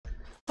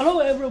Hello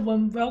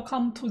everyone,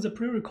 welcome to the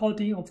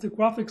pre-recording of the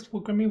Graphics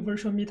Programming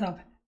Virtual Meetup.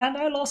 And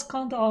I lost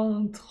count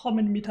on how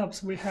many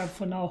meetups we have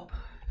for now.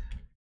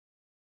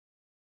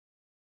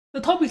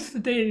 The topic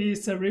today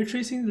is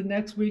retracing the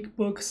next week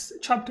books,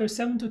 chapter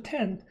 7 to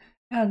 10.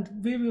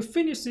 And we will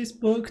finish this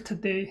book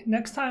today.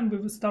 Next time we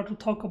will start to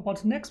talk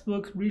about the next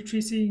book,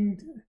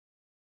 retracing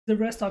the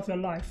rest of your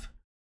life.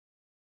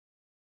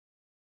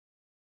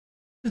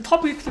 The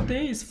topic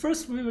today is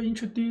first we will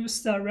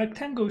introduce the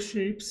rectangle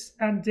shapes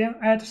and then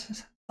add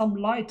some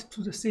light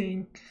to the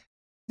scene.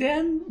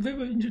 Then we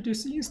will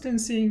introduce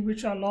instancing,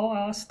 which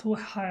allow us to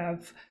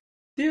have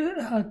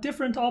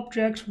different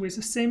objects with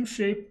the same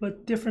shape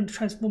but different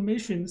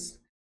transformations.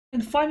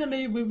 And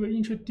finally, we will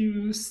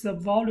introduce the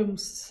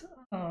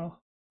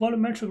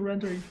volumetric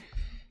rendering.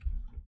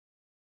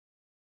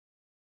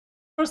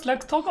 First,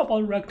 let's talk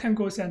about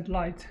rectangles and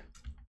light.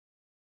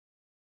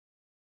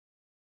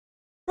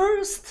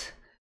 First,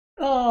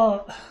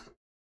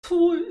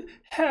 to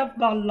have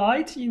a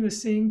light in the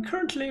scene,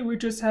 currently we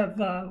just have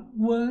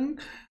one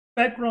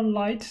background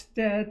light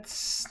that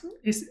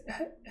is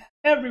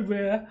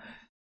everywhere,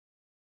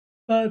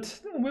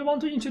 but we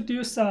want to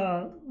introduce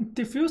a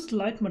diffuse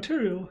light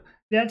material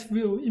that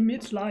will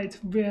emit light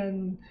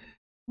when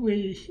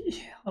we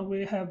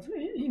have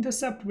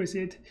intercept with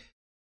it.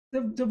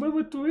 The way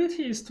we do it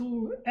is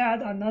to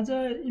add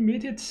another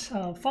emitted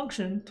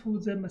function to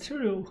the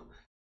material,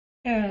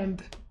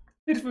 and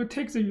it will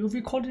take the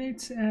UV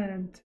coordinates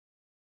and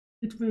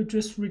it will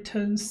just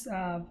returns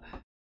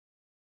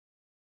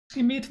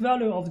emit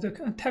value of the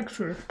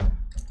texture.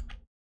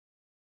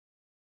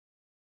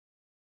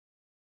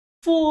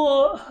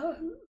 For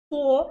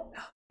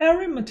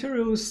every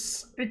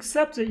materials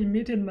except the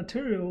emitted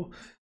material,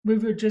 we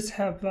will just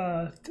have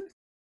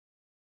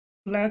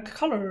black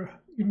color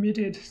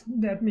emitted.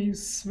 That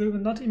means we will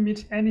not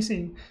emit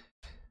anything.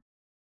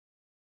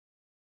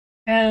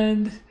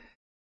 And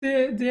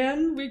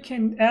then we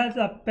can add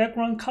a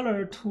background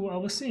color to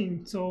our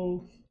scene.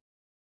 So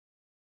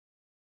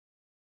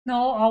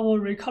now our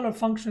recolor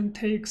function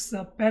takes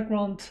a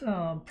background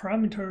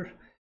parameter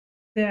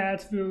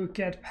that will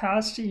get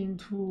passed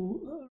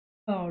into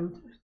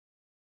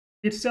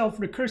itself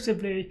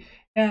recursively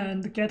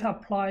and get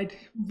applied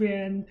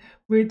when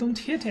we don't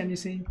hit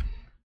anything.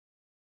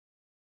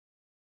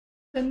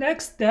 The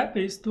next step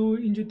is to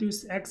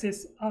introduce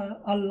axis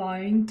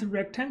aligned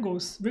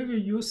rectangles. We will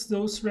use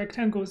those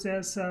rectangles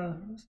as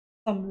some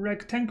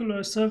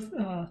rectangular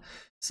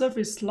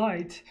surface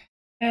light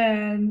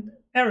and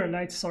area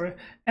light, sorry.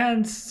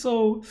 And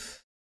so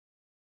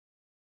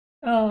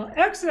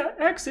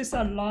axis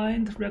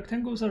aligned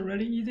rectangles are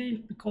really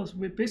easy because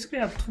we basically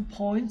have 2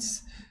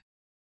 points.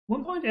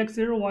 One point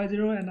x0,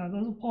 y0, and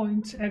another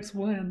point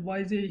x1 and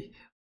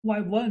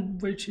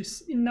y1, which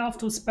is enough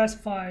to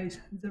specify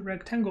the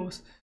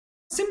rectangles.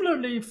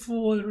 Similarly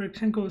for the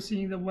rectangles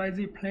in the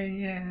YZ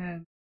plane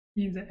and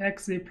in the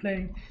XZ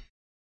plane.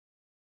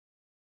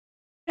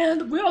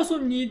 And we also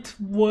need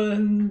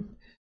one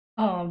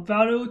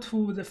value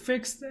to the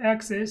fixed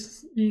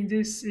axis. In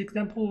this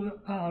example,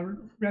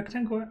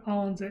 rectangle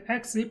on the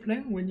XZ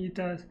plane, we need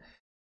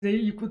z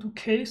equal to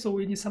k, so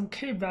we need some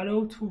k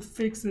value to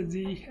fix the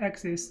z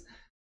axis.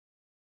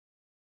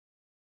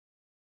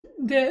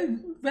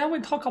 Then when we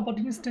talk about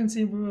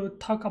instancing, we will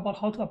talk about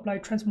how to apply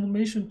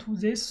transformation to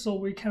this so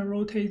we can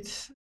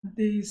rotate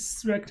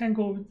this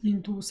rectangle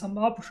into some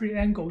arbitrary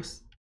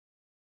angles.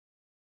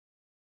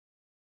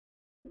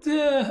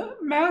 The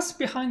math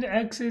behind the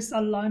axis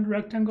aligned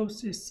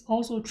rectangles is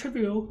also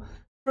trivial.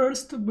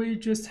 First, we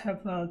just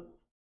have a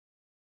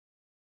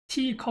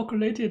t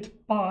calculated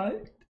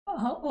by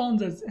on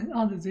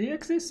the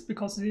z-axis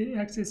because the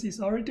z-axis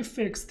is already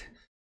fixed.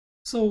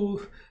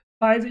 So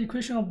by the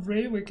equation of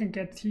Ray, we can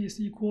get t is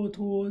equal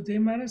to z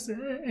minus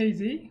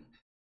az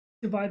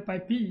divided by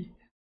b.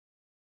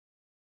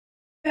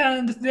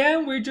 And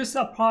then we just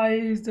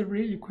apply the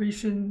Ray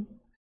equation,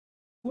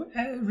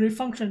 Ray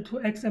function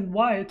to x and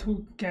y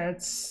to get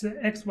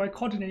xy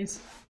coordinates.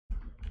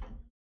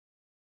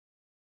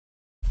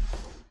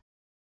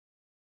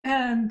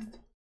 And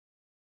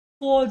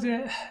for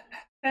the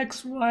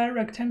xy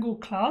rectangle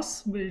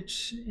class,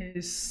 which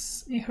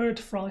is inherent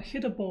from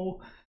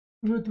hittable,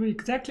 we will do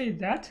exactly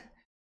that.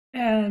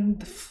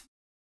 And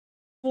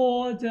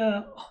for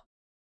the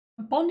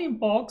bounding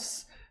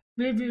box,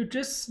 we will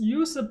just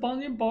use the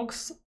bounding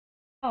box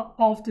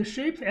of the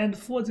shape, and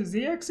for the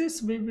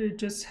z-axis, we will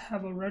just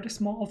have a really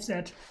small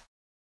offset to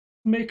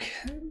make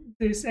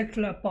this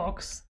actually a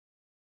box.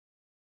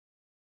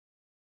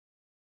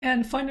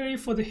 And finally,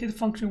 for the hit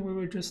function, we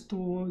will just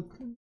do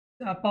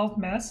the above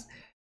math.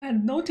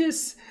 And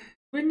notice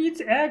we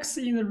need x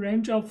in the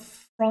range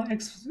of from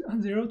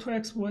x0 to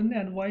x1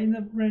 and y in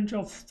the range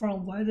of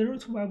from y0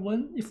 to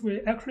y1 if we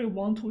actually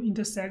want to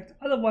intersect.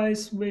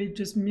 Otherwise, we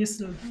just miss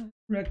the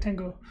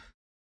rectangle.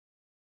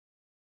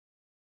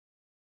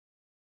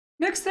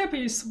 Next step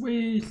is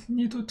we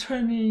need to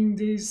turn in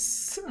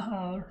these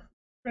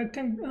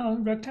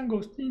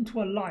rectangles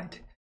into a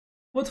light.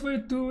 What we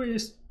do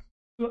is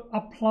to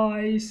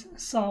apply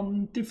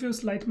some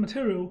diffuse light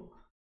material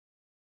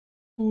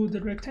to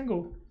the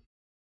rectangle,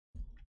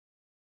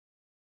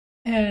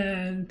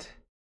 and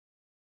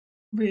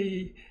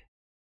we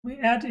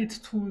add it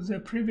to the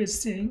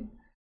previous scene,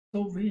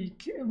 so we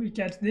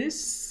get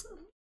this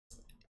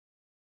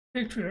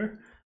picture.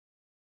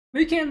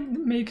 We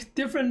can make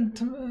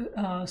different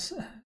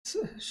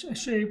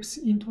shapes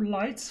into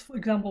lights. For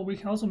example, we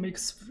can also make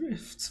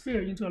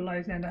sphere into a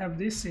light and have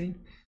this thing.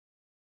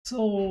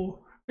 So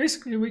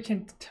basically, we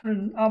can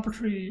turn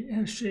arbitrary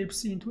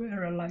shapes into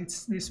area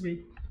lights this way.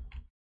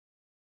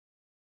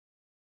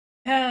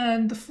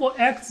 And for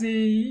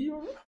XZ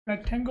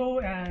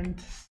rectangle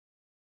and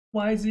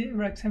YZ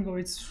rectangle,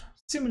 it's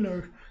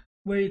similar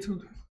way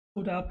to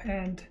code up.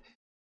 And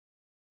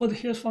for the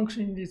here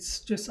function,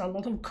 it's just a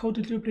lot of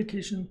code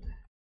duplication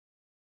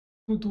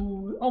to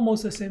do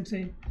almost the same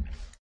thing.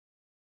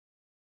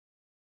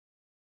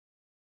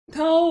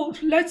 Now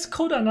let's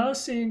code another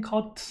thing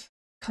called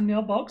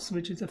canal box,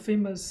 which is a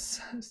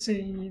famous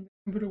thing in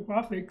computer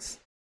graphics,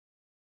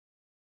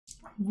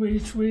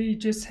 which we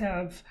just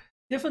have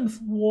different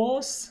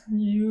walls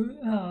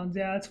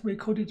that we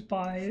coded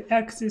by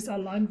axis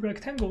aligned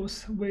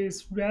rectangles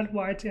with red,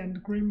 white,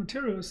 and green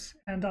materials,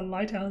 and a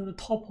light on the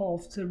top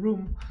of the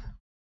room.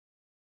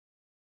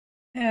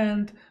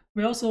 And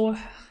we also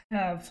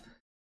have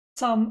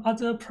some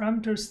other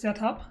parameters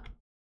set up.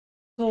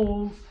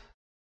 So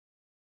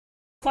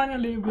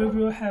finally, we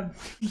will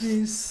have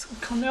this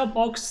canal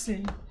box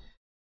thing.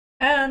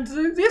 And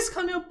this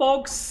canal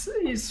box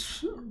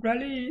is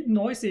really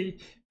noisy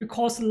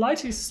because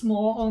light is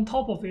small on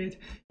top of it.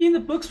 In the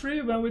book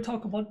 3, when we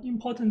talk about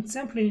important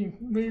sampling,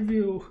 we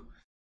will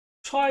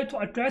try to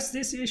address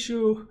this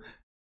issue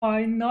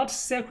by not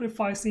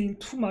sacrificing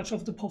too much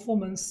of the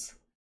performance,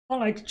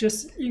 unlike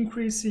just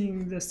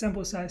increasing the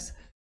sample size.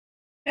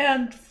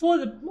 And for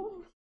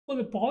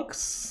the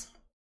box,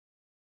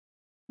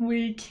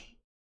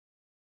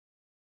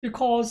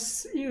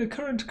 because in the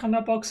current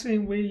canal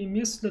boxing, we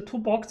miss the 2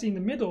 boxes in the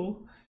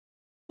middle.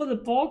 For the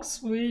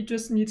box, we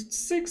just need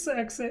 6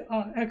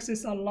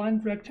 axis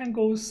aligned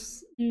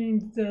rectangles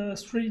in the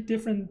 3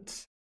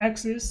 different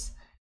axes.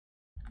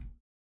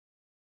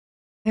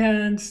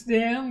 And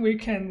then we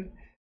can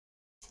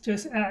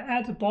just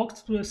add the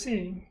box to the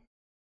scene.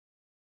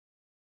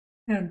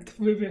 And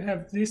we will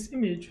have this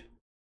image.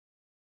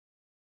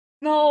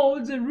 Now,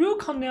 the real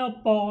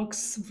canal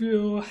box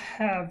will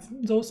have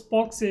those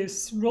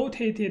boxes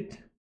rotated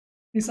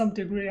in some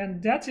degree,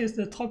 and that is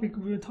the topic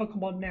we will talk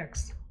about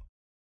next.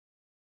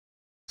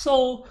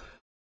 So,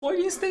 for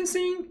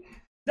instancing,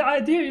 the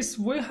idea is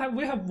we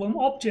have one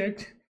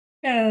object,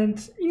 and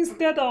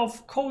instead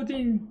of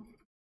coding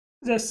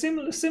the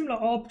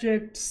similar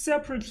object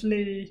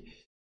separately,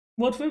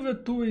 what we will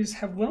do is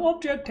have one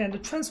object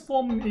and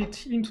transform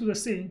it into the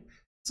scene.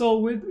 So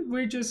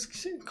we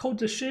just code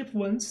the shape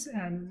once,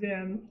 and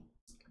then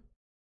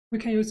we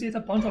can use it a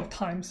bunch of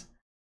times.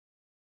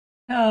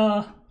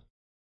 But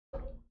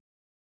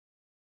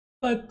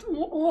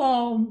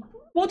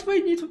what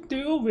we need to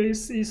deal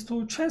with is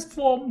to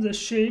transform the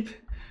shape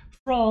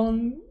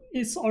from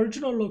its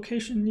original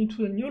location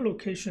into a new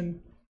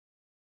location,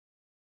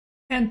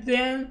 and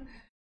then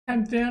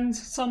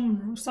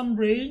some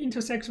ray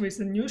intersects with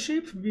the new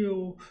shape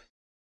will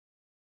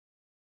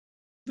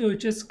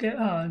just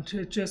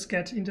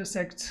get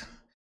intersect.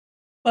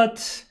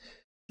 But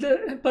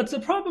the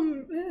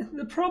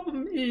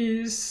problem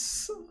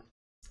is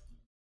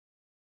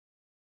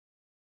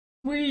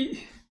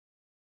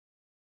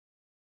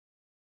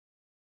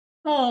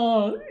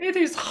it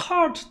is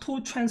hard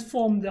to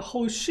transform the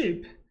whole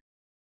shape,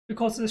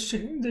 because the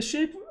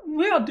shape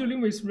we are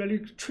dealing with really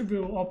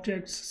trivial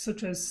objects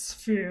such as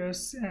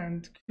spheres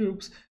and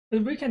cubes,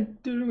 but we can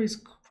deal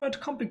with quite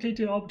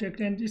complicated object,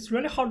 and it's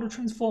really hard to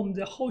transform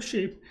the whole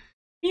shape.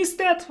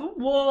 Instead,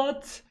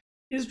 what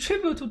is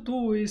trivial to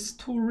do is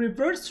to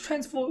reverse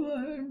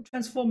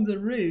transform the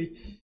ray.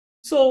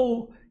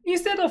 So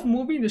instead of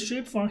moving the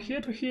shape from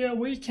here to here,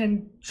 we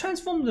can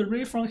transform the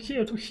ray from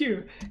here to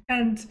here,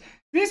 and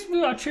this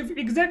will achieve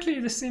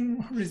exactly the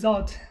same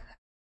result,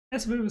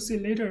 as we will see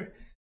later,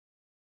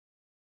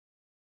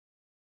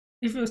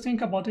 if you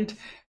think about it.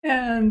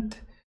 And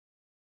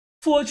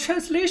for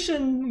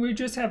translation, we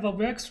just have a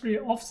vector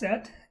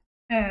offset,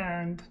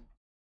 and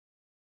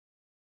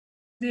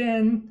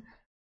then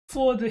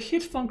for the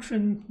hit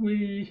function,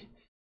 we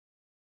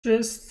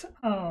just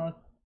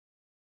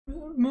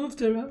move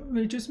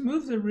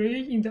the ray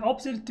in the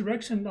opposite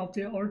direction of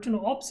the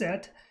original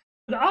offset.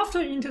 But after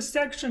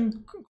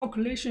intersection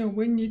calculation,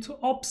 we need to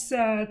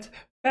offset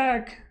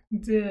back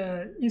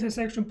the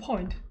intersection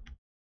point.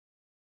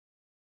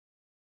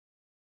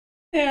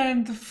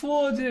 And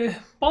for the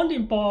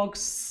bounding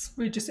box,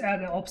 we just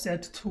add an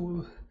offset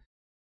to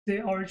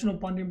the original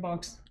bounding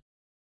box.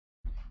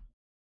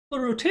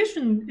 For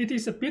rotation, it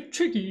is a bit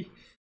tricky.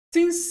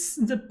 Since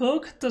the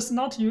book does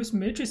not use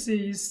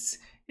matrices,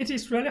 it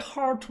is really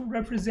hard to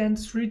represent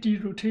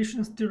 3D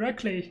rotations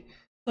directly.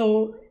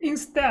 So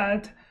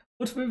instead,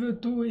 what we will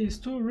do is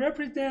to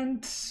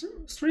represent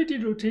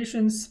 3D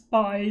rotations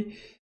by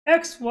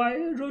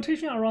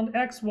rotation around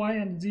X, Y,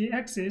 and Z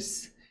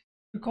axis.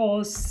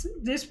 because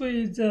this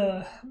way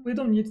we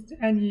don't need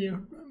any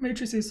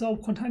matrices or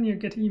quaternion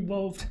getting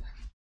involved.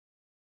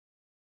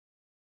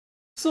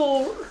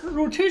 So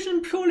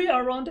rotation purely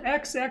around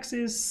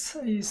x-axis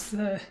is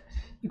the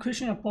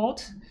equation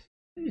above,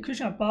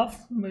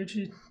 which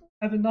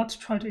I will not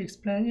try to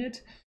explain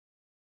it,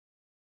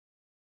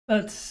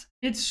 but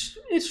it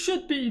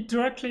should be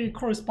directly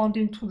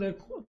corresponding to the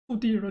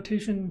 2D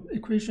rotation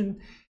equation.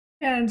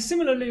 And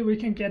similarly, we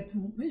can get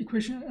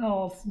equation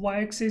of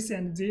y-axis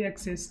and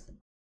z-axis.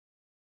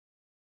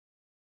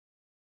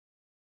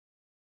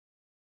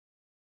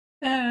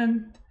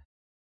 And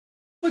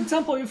for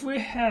example, if we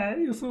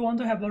want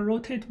to have a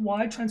rotate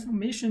y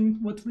transformation,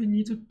 what we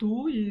need to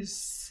do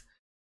is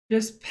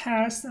just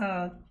pass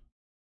an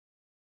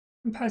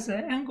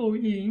angle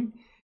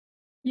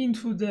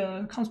into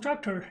the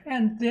constructor,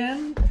 and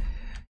then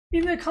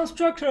in the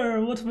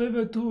constructor, what we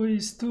will do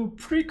is to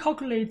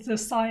pre-calculate the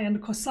sine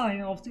and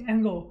cosine of the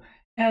angle,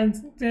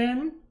 and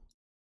then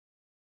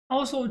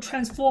also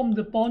transform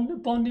the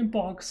bounding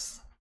box.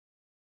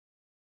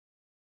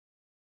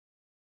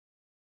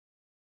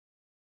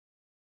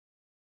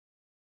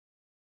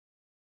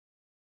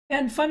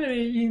 And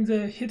finally, in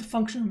the heat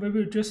function, we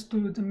will just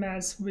do the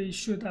math we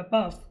showed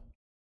above.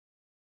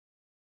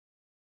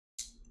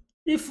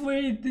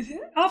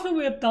 After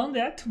we have done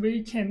that,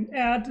 we can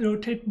add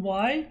rotate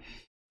y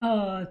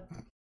to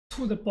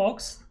the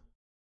box,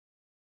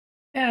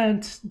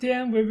 and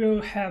then we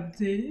will have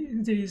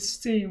this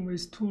thing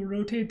with two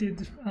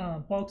rotated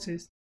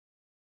boxes.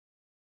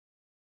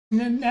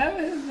 And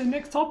then the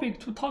next topic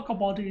to talk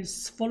about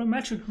is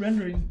volumetric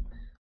rendering.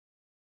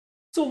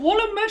 So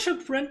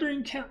volumetric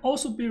rendering can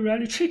also be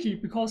really tricky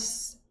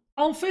because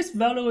on face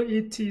value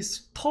it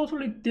is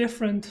totally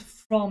different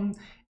from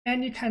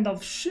any kind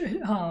of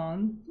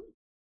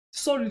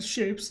solid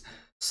shapes.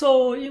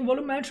 So in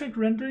volumetric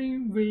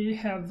rendering, we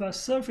have a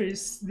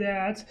surface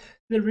that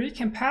the ray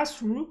can pass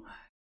through,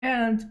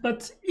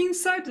 but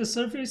inside the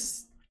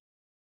surface,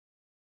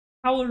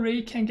 our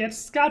ray can get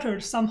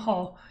scattered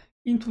somehow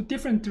into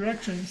different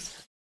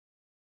directions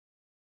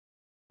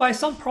by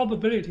some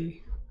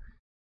probability.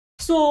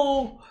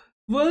 So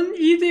one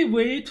easy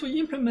way to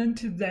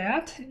implement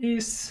that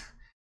is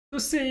to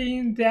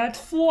say that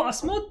for a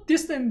small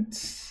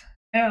distance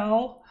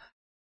L,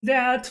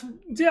 that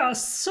there are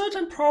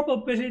certain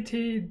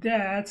probability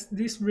that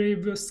this ray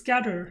will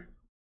scatter.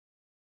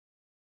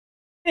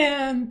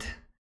 And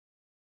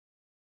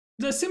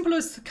the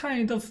simplest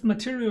kind of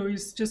material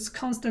is just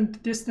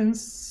constant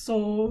distance,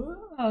 so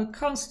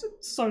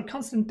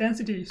constant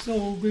density.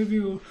 So we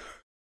will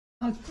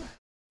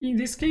in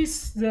this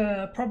case,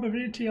 the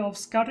probability of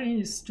scattering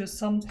is just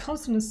some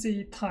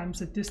constancy times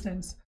the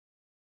distance.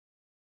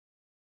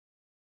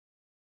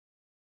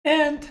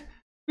 And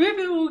we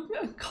will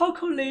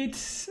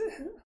calculate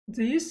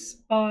this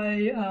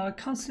by a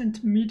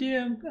constant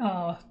medium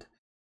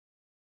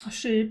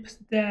shape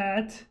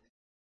that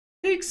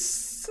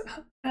takes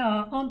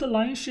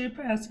underlying shape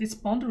as its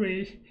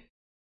boundary,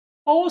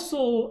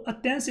 also a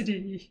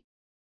density,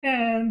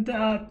 and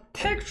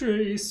texture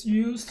is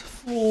used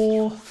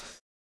for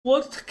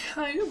what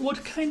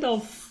kind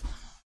of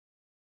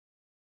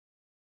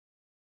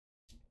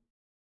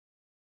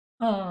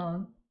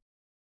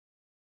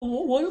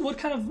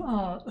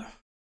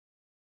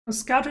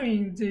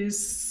scattering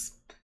this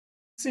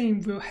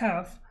thing will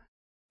have.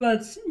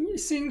 But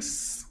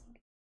since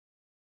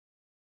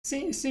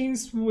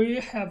we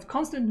have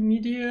constant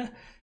media,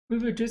 we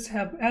will just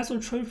have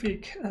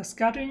isotropic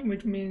scattering,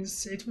 which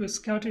means it will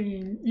scatter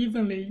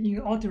evenly in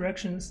all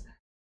directions.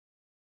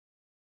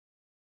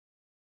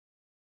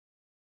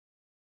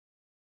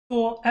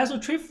 For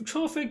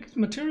isotropic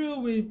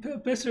material, we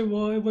basically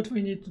what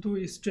we need to do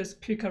is just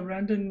pick a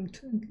random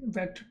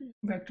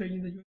vector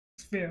in the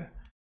sphere.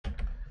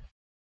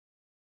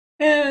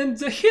 And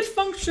the heat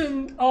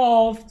function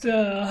of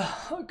the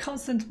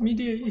constant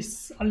media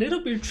is a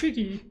little bit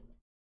tricky.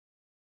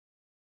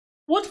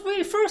 What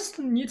we first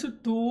need to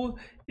do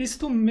is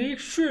to make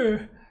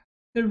sure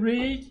the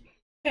ray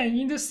can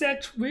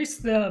intersect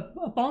with the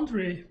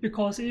boundary,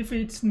 because if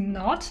it's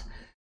not,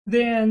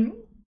 then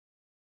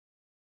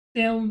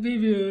we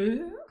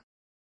will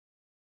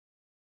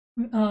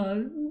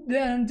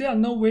then there are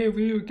no way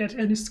we will get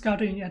any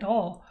scattering at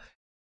all.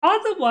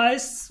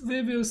 Otherwise,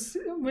 we will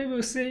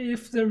see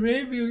if the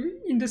ray will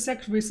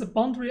intersect with the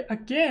boundary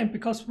again,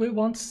 because we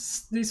want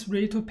this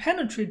ray to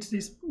penetrate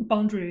this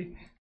boundary.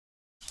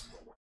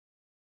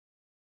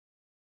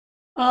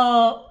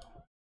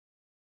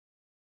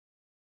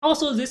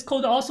 Also, this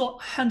code also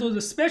handles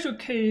the special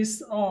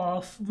case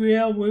of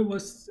where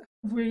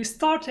we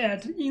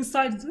started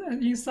inside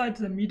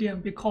the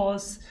medium,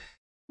 because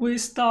we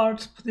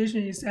start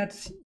position is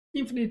at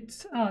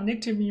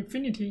negative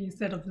infinity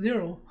instead of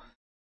 0.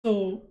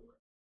 So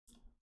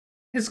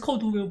this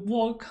code will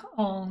work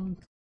on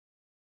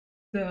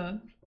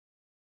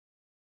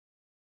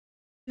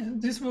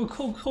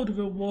code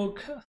will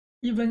work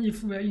even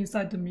if we're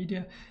inside the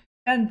media.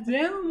 And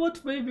then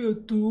what we will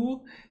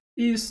do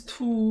is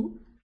to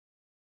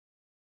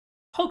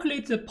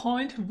calculate the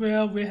point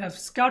where we have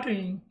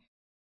scattering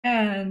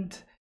And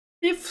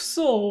if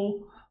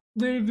so,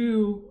 we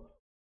will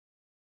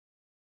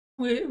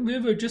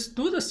just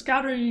do the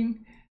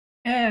scattering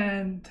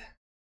and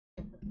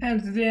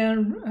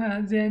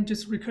then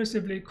just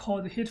recursively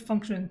call the hit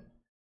function.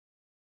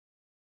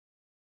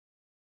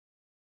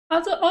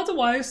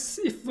 Otherwise,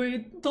 if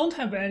we don't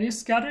have any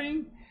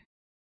scattering,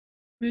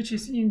 which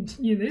is in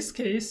this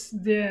case,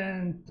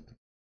 then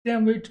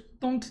we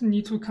don't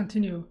need to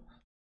continue.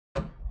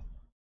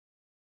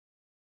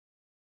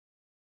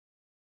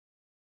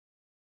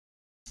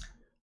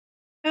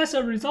 As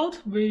a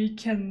result, we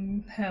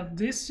can have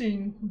this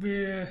thing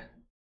where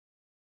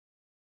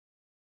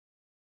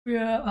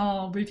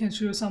we can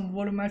show some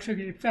volumetric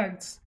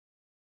effects.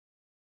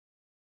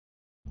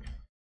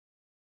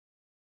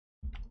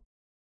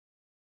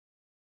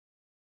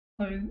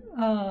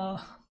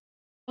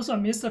 Also, I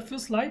missed a few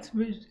slides.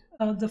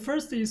 The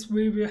first is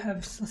we will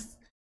have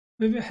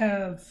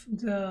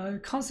the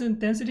constant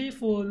density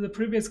for the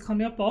previous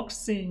corner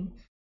box thing,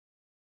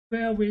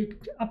 where we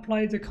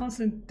apply the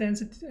constant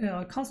density,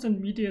 constant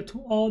media to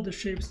all the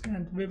shapes,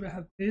 and we will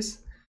have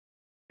this,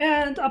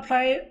 and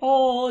apply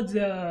all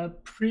the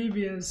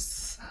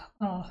previous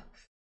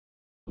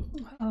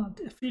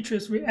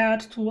features we add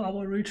to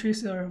our ray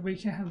tracer. We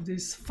can have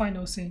this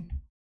final thing.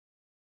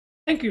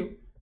 Thank you.